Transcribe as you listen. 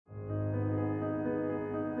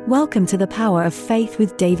Welcome to the Power of Faith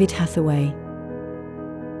with David Hathaway.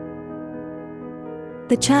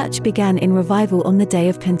 The church began in revival on the day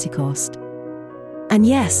of Pentecost. And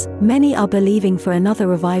yes, many are believing for another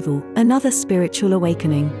revival, another spiritual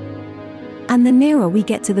awakening. And the nearer we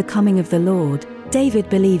get to the coming of the Lord, David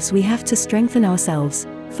believes we have to strengthen ourselves,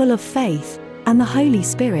 full of faith and the Holy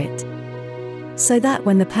Spirit, so that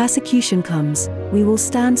when the persecution comes, we will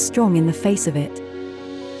stand strong in the face of it.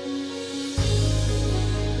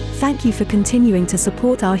 Thank you for continuing to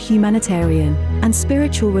support our humanitarian and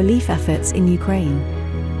spiritual relief efforts in Ukraine.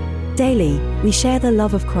 Daily, we share the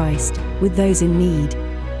love of Christ with those in need.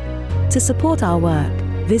 To support our work,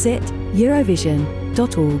 visit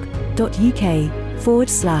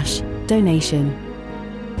eurovision.org.uk/donation.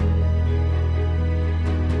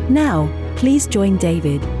 Now, please join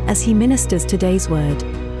David as he ministers today's word.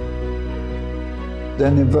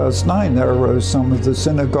 Then in verse 9 there arose some of the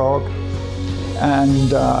synagogue and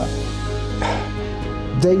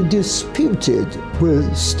they disputed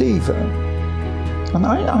with Stephen. And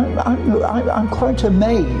I'm quite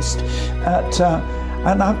amazed at,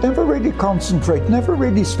 and I've never really never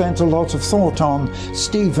really spent a lot of thought on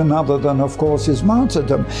Stephen other than, of course, his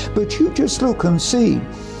martyrdom. But you just look and see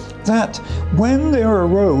that when there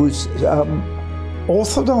arose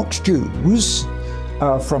Orthodox Jews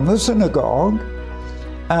from the synagogue,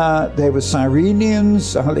 there were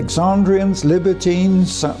Cyrenians, Alexandrians,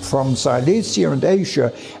 Libertines from Cilicia and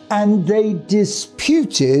Asia, and they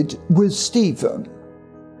disputed with Stephen.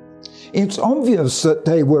 It's obvious that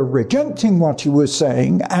they were rejecting what he was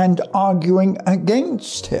saying and arguing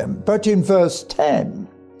against him. But in verse 10,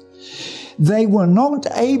 they were not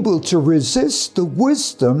able to resist the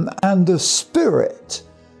wisdom and the spirit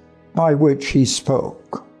by which he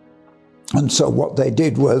spoke. And so what they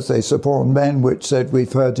did was they suborned men which said,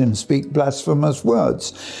 "We've heard him speak blasphemous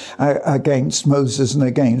words against Moses and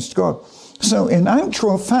against God." So in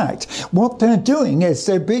actual fact, what they're doing is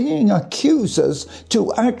they're bringing accusers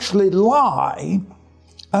to actually lie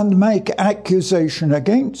and make accusation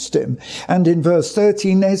against him. And in verse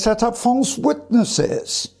 13, they set up false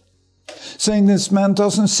witnesses, saying this man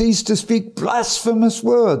doesn't cease to speak blasphemous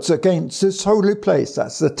words against this holy place,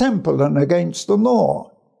 that's the temple, and against the law.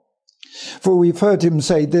 For we've heard him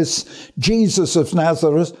say, "This Jesus of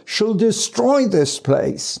Nazareth shall destroy this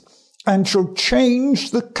place and shall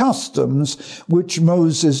change the customs which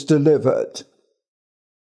Moses delivered."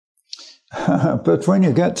 But when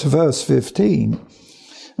you get to verse 15,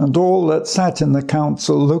 "And all that sat in the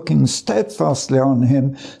council, looking steadfastly on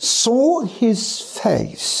him, saw his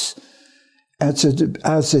face as it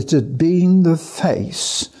had been the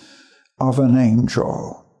face of an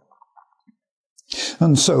angel."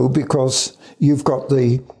 And so, because you've got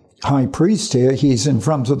the high priest here, he's in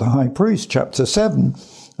front of the high priest, chapter 7.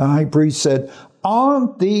 The high priest said,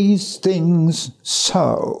 "Aren't these things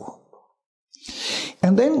so?"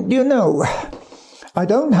 And then, I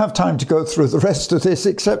don't have time to go through the rest of this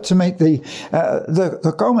except to make the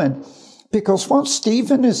comment, because what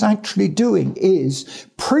Stephen is actually doing is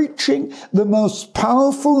preaching the most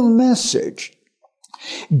powerful message,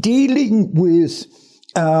 dealing with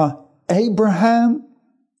Abraham,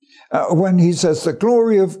 when he says the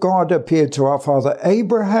glory of God appeared to our father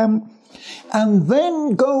Abraham, and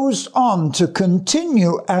then goes on to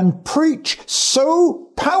continue and preach so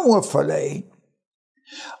powerfully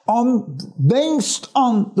based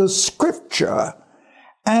on the scripture,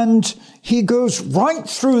 and he goes right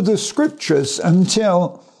through the scriptures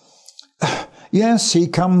until, yes, he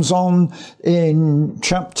comes on in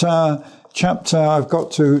chapter, I've got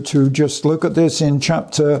to just look at this in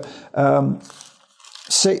chapter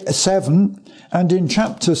 7, and in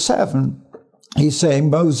chapter 7, he's saying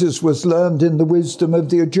Moses was learned in the wisdom of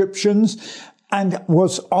the Egyptians and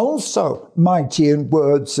was also mighty in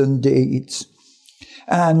words and deeds.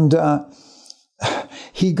 And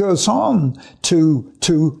he goes on to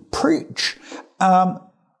preach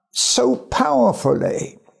so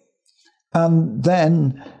powerfully. And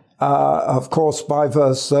then, of course, by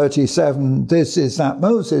verse 37, this is that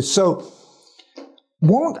Moses. So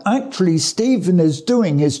what actually Stephen is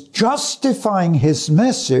doing is justifying his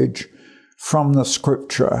message from the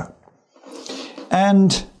scripture.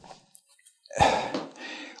 And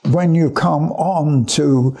when you come on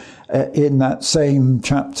to, in that same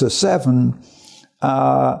chapter 7,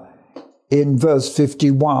 in verse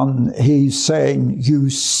 51, he's saying, "You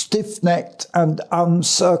stiff-necked and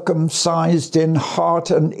uncircumcised in heart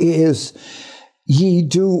and ears, ye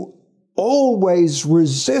do always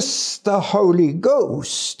resist the Holy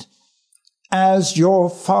Ghost, as your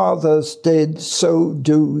fathers did, so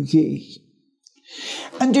do ye."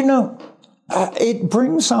 And it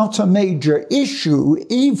brings out a major issue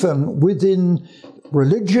even within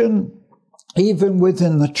religion, even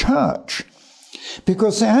within the church.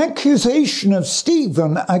 Because the accusation of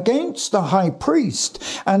Stephen against the high priest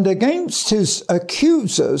and against his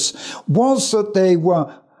accusers was that they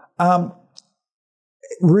were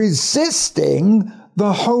resisting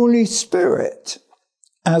the Holy Spirit,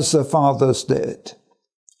 as the fathers did.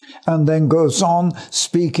 And then goes on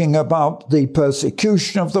speaking about the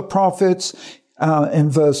persecution of the prophets in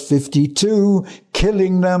verse 52,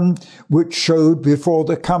 killing them, which showed before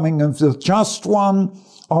the coming of the just one,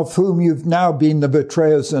 of whom you've now been the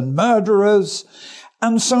betrayers and murderers.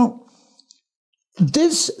 And so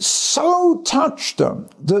this so touched them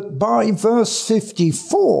that by verse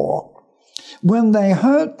 54, when they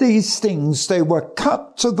heard these things, they were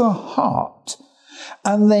cut to the heart,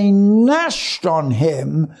 and they gnashed on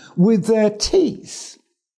him with their teeth.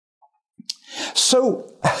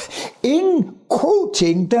 So, in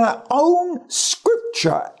quoting their own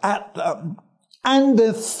scripture at them, and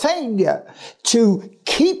the failure to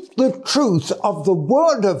keep the truth of the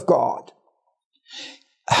Word of God,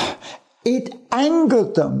 it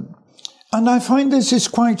angered them. And I find this is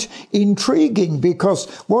quite intriguing, because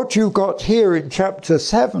what you got here in chapter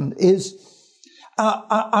 7 is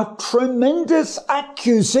a tremendous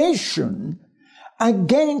accusation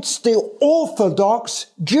against the Orthodox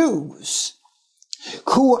Jews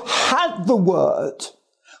who had the Word,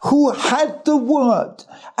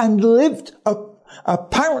 and lived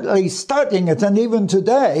apparently studying it. And even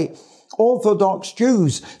today, Orthodox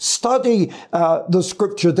Jews study the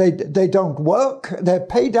scripture. They don't work. They're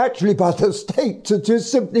paid actually by the state to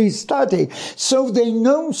just simply study. So they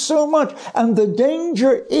know so much. And the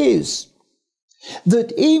danger is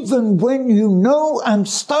that even when you know and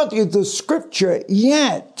study the scripture,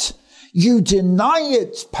 yet you deny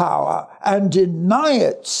its power and deny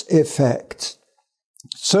its effect.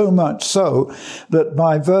 So much so that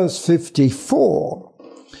by verse 54,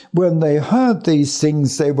 when they heard these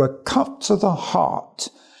things, they were cut to the heart,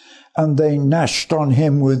 and they gnashed on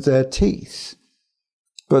him with their teeth.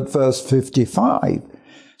 But verse 55,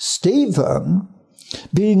 Stephen,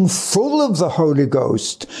 being full of the Holy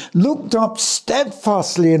Ghost, looked up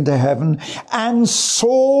steadfastly into heaven and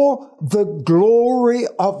saw the glory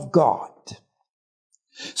of God.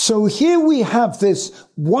 So here we have this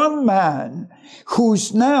one man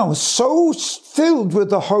who's now so filled with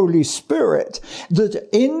the Holy Spirit that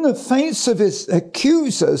in the face of his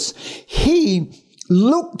accusers, he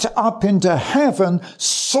looked up into heaven,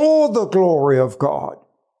 saw the glory of God,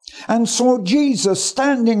 and saw Jesus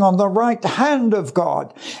standing on the right hand of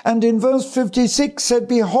God. And in verse 56 said,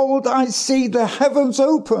 "Behold, I see the heavens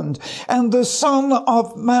opened, and the Son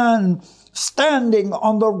of Man standing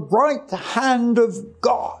on the right hand of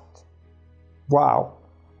God." Wow.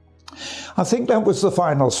 I think that was the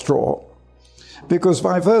final straw, because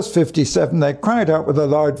by verse 57 they cried out with a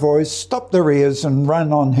loud voice, stopped their ears, and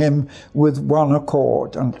ran on him with one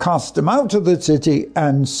accord, and cast him out of the city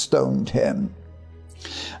and stoned him.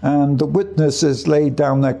 And the witnesses laid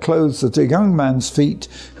down their clothes at a young man's feet,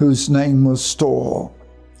 whose name was Saul.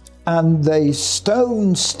 And they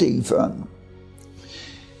stoned Stephen,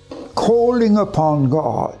 calling upon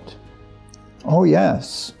God. Oh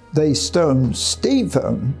yes, they stoned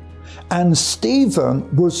Stephen, and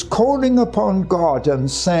Stephen was calling upon God and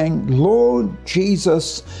saying, "Lord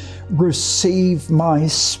Jesus, receive my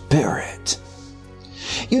spirit."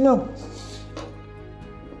 You know,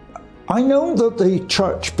 I know that the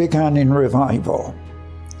church began in revival,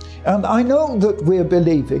 and I know that we're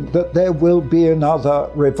believing that there will be another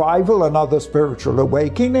revival, another spiritual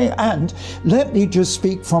awakening. And let me just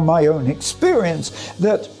speak from my own experience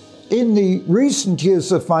that in the recent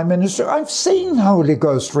years of my ministry, I've seen Holy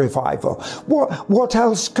Ghost revival. What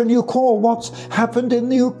else can you call what's happened in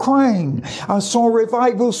the Ukraine? I saw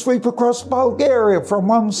revival sweep across Bulgaria from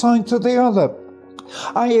one side to the other.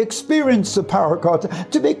 I experienced the power of God.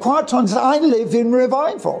 To be quite honest, I live in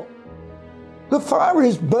revival. The fire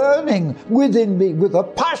is burning within me with a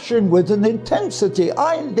passion, with an intensity.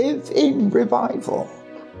 I live in revival.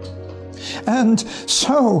 And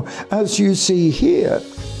so, as you see here,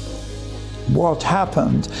 what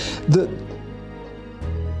happened, that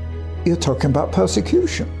you're talking about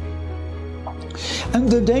persecution. And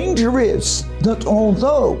the danger is that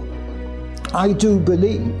although I do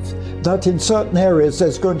believe that in certain areas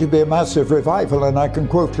there's going to be a massive revival, and I can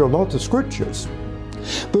quote you a lot of scriptures,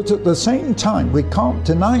 but at the same time we can't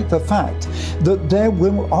deny the fact that there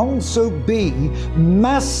will also be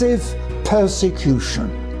massive persecution.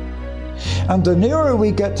 And the nearer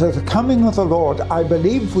we get to the coming of the Lord, I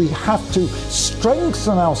believe we have to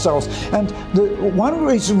strengthen ourselves. And the one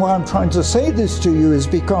reason why I'm trying to say this to you is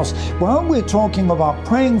because while we're talking about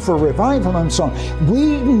praying for revival and so on,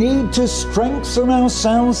 we need to strengthen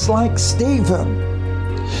ourselves like Stephen,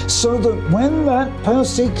 so that when that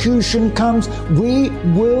persecution comes, we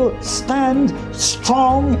will stand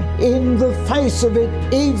strong in the face of it,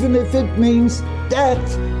 even if it means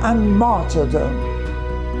death and martyrdom.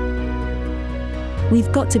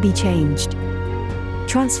 We've got to be changed,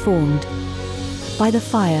 transformed by the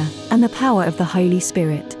fire and the power of the Holy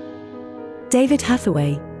Spirit. David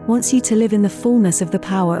Hathaway wants you to live in the fullness of the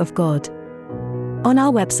power of God. On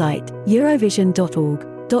our website,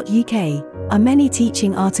 eurovision.org.uk, are many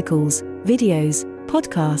teaching articles, videos,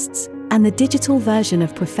 podcasts, and the digital version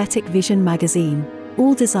of Prophetic Vision magazine,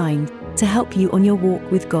 all designed to help you on your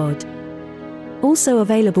walk with God. Also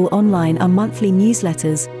available online are monthly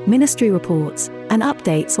newsletters, ministry reports, and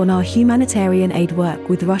updates on our humanitarian aid work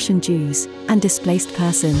with Russian Jews and displaced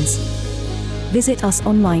persons. Visit us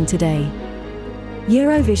online today.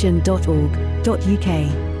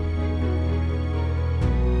 eurovision.org.uk.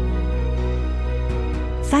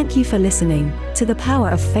 Thank you for listening to the Power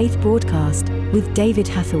of Faith broadcast with David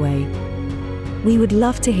Hathaway. We would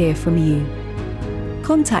love to hear from you.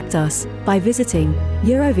 Contact us by visiting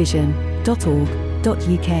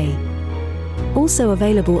eurovision.org.uk. Also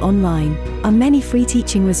available online are many free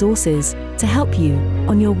teaching resources to help you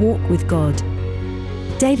on your walk with God.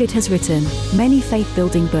 David has written many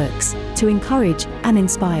faith-building books to encourage and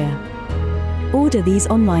inspire. Order these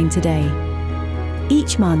online today.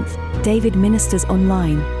 Each month, David ministers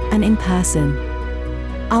online and in person.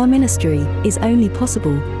 Our ministry is only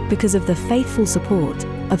possible because of the faithful support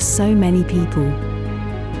of so many people.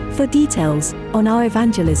 For details on our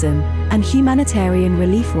evangelism and humanitarian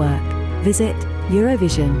relief work, visit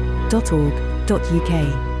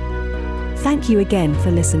eurovision.org.uk. Thank you again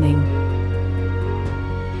for listening.